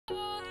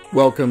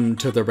Welcome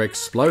to the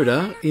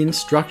ReXploder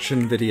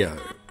instruction video.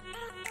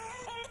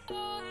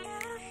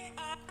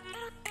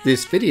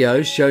 This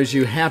video shows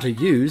you how to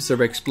use the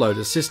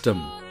ReXploder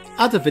system.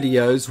 Other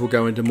videos will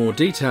go into more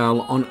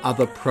detail on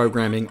other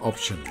programming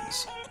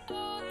options.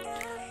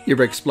 Your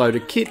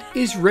ReXploder kit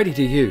is ready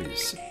to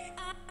use.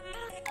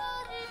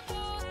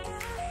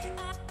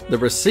 The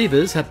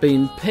receivers have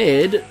been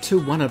paired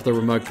to one of the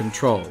remote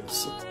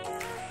controls.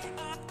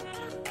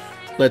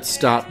 Let's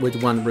start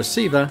with one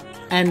receiver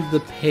and the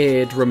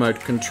paired remote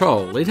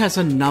control. It has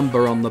a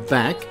number on the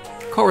back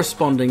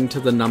corresponding to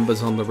the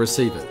numbers on the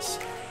receivers.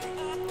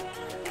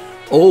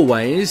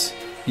 Always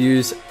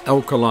use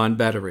alkaline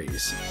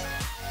batteries.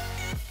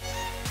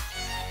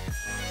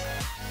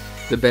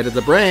 The better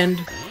the brand,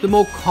 the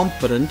more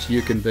confident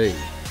you can be.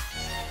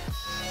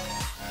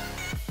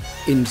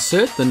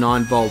 Insert the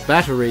 9-volt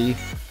battery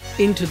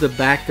into the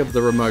back of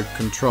the remote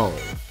control.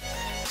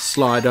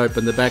 Slide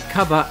open the back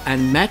cover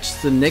and match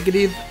the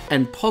negative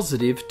and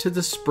positive to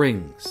the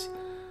springs.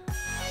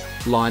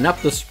 Line up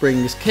the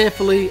springs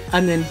carefully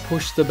and then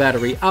push the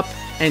battery up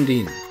and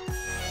in.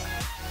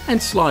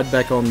 And slide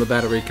back on the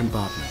battery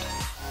compartment.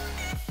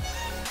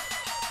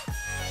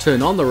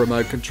 Turn on the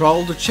remote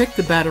control to check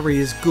the battery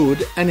is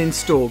good and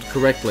installed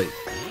correctly.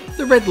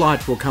 The red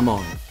light will come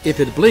on. If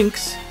it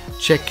blinks,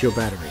 check your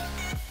battery.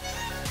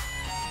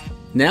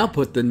 Now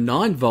put the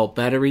 9-volt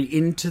battery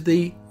into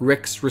the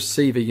ReX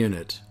receiver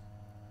unit.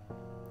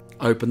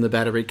 Open the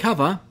battery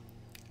cover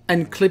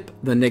and clip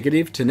the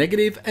negative to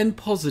negative and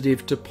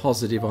positive to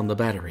positive on the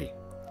battery.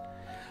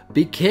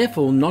 Be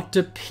careful not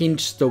to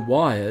pinch the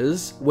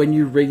wires when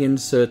you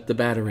reinsert the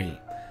battery.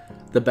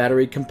 The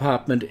battery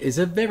compartment is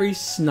a very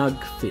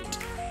snug fit.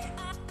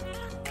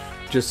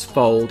 Just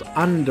fold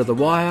under the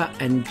wire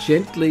and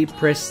gently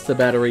press the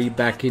battery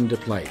back into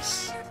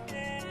place.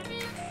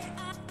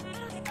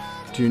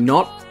 Do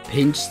not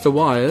pinch the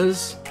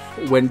wires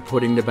when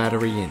putting the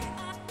battery in.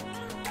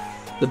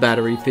 The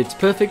battery fits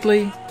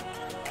perfectly,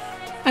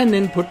 and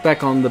then put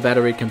back on the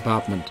battery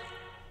compartment.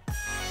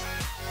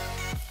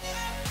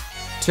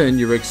 Turn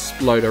your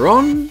ReXploder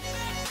on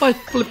by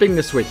flipping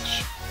the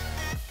switch.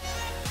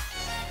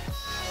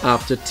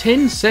 After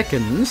 10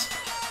 seconds,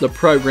 the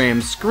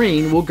program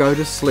screen will go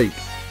to sleep,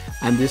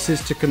 and this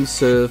is to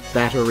conserve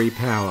battery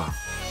power.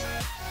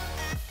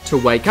 To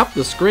wake up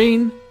the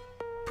screen,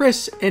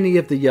 press any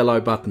of the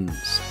yellow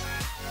buttons.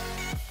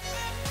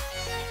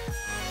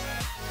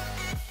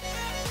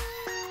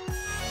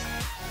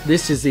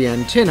 This is the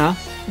antenna,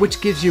 which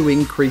gives you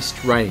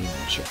increased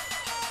range.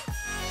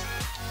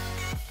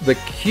 The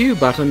Q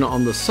button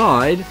on the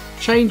side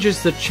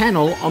changes the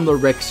channel on the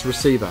ReX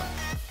receiver.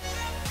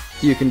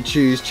 You can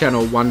choose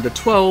channel 1 to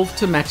 12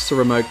 to match the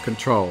remote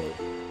control.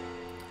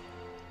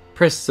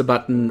 Press the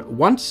button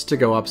once to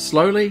go up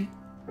slowly,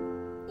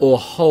 or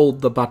hold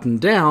the button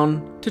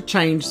down to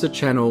change the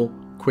channel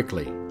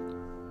quickly.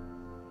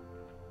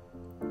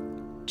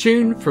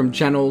 Tune from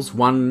channels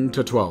 1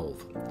 to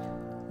 12.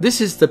 This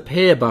is the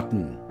pair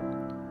button.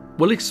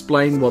 We'll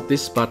explain what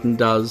this button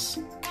does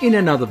in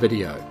another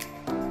video.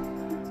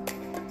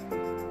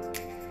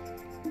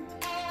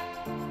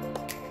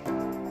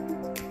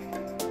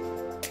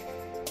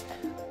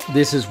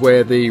 This is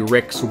where the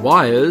ReX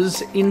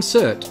wires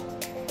insert.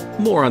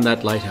 More on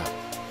that later.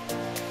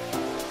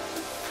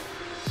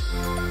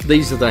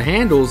 These are the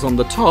handles on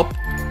the top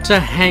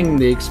to hang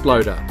the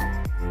exploder.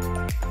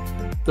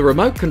 The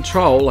remote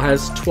control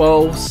has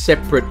 12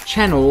 separate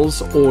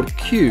channels or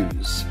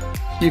Qs.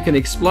 You can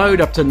explode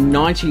up to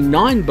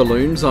 99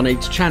 balloons on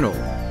each channel.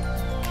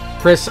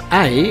 Press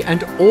A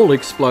and all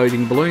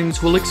exploding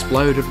balloons will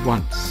explode at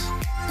once.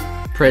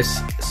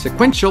 Press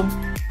sequential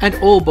and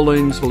all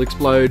balloons will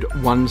explode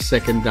 1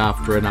 second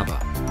after another.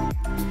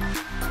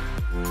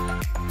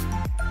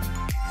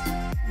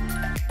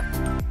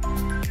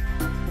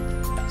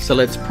 So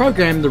let's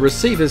program the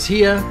receivers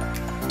here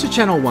to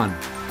channel 1.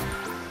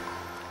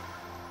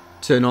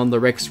 Turn on the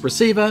ReX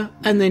receiver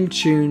and then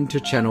tune to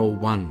channel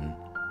 1.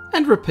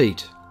 And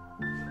repeat.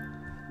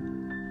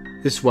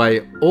 This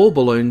way all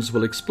balloons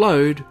will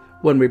explode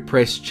when we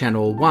press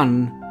channel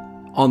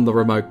 1 on the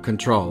remote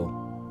control.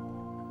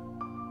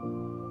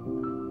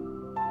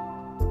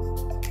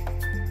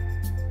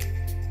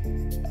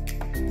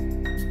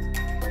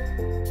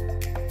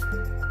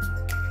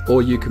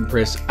 Or you can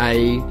press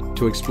A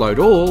to explode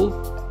all,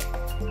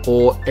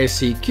 or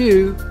SEQ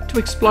to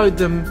explode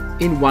them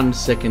in 1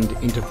 second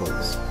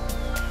intervals.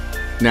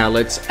 Now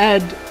let's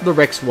add the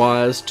ReX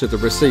wires to the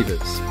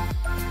receivers.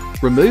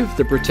 Remove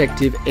the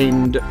protective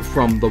end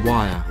from the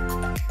wire.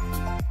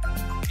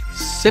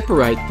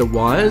 Separate the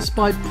wires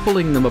by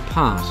pulling them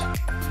apart.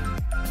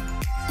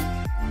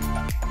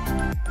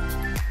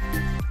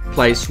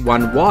 Place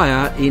one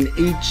wire in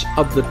each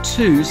of the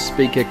 2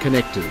 speaker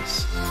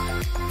connectors.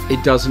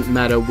 It doesn't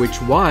matter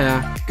which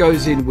wire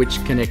goes in which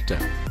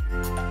connector.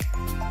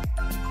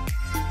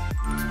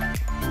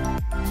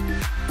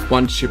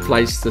 Once you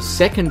place the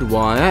second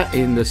wire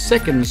in the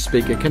second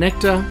speaker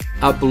connector,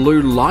 a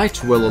blue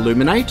light will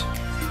illuminate,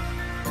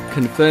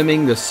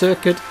 confirming the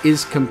circuit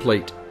is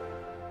complete.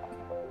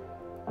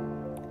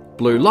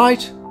 blue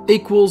light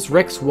equals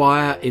Rex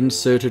wire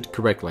inserted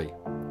correctly.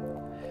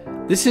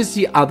 This is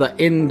the other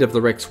end of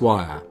the Rex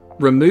wire.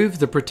 Remove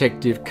the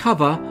protective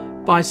cover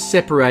by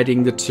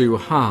separating the two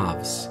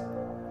halves.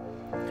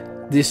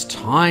 This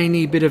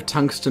tiny bit of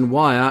tungsten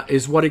wire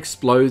is what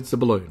explodes the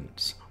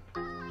balloons.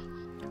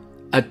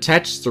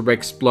 Attach the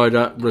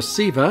ReXploder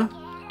receiver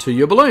to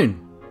your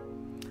balloon.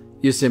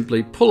 You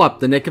simply pull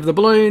up the neck of the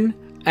balloon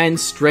and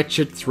stretch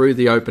it through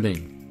the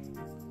opening.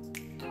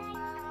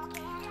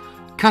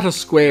 Cut a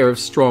square of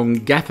strong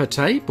gaffer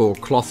tape or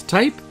cloth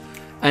tape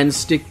and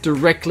stick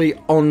directly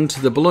onto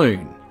the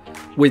balloon,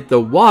 with the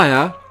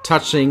wire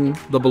touching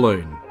the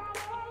balloon.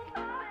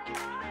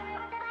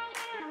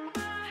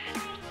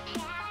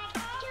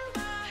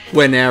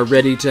 We're now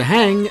ready to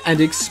hang and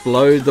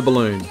explode the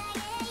balloon.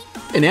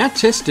 In our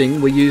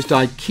testing, we used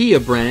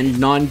IKEA brand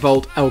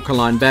 9-volt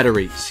alkaline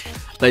batteries.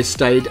 They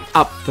stayed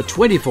up for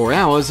 24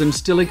 hours and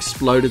still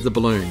exploded the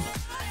balloon.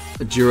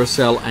 The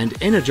Duracell and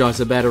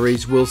Energizer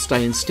batteries will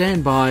stay in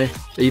standby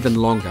even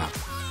longer.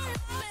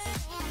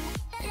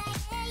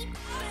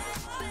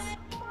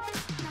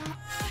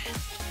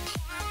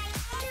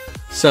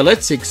 So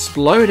let's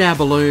explode our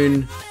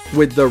balloon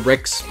with the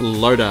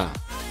ReXploder.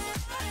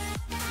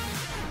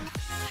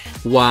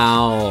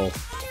 Wow!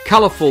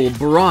 Colourful,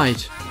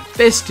 bright,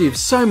 festive,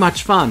 so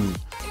much fun!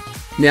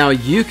 Now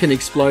you can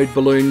explode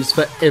balloons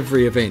for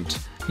every event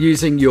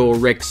using your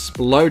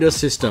ReXploder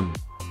system.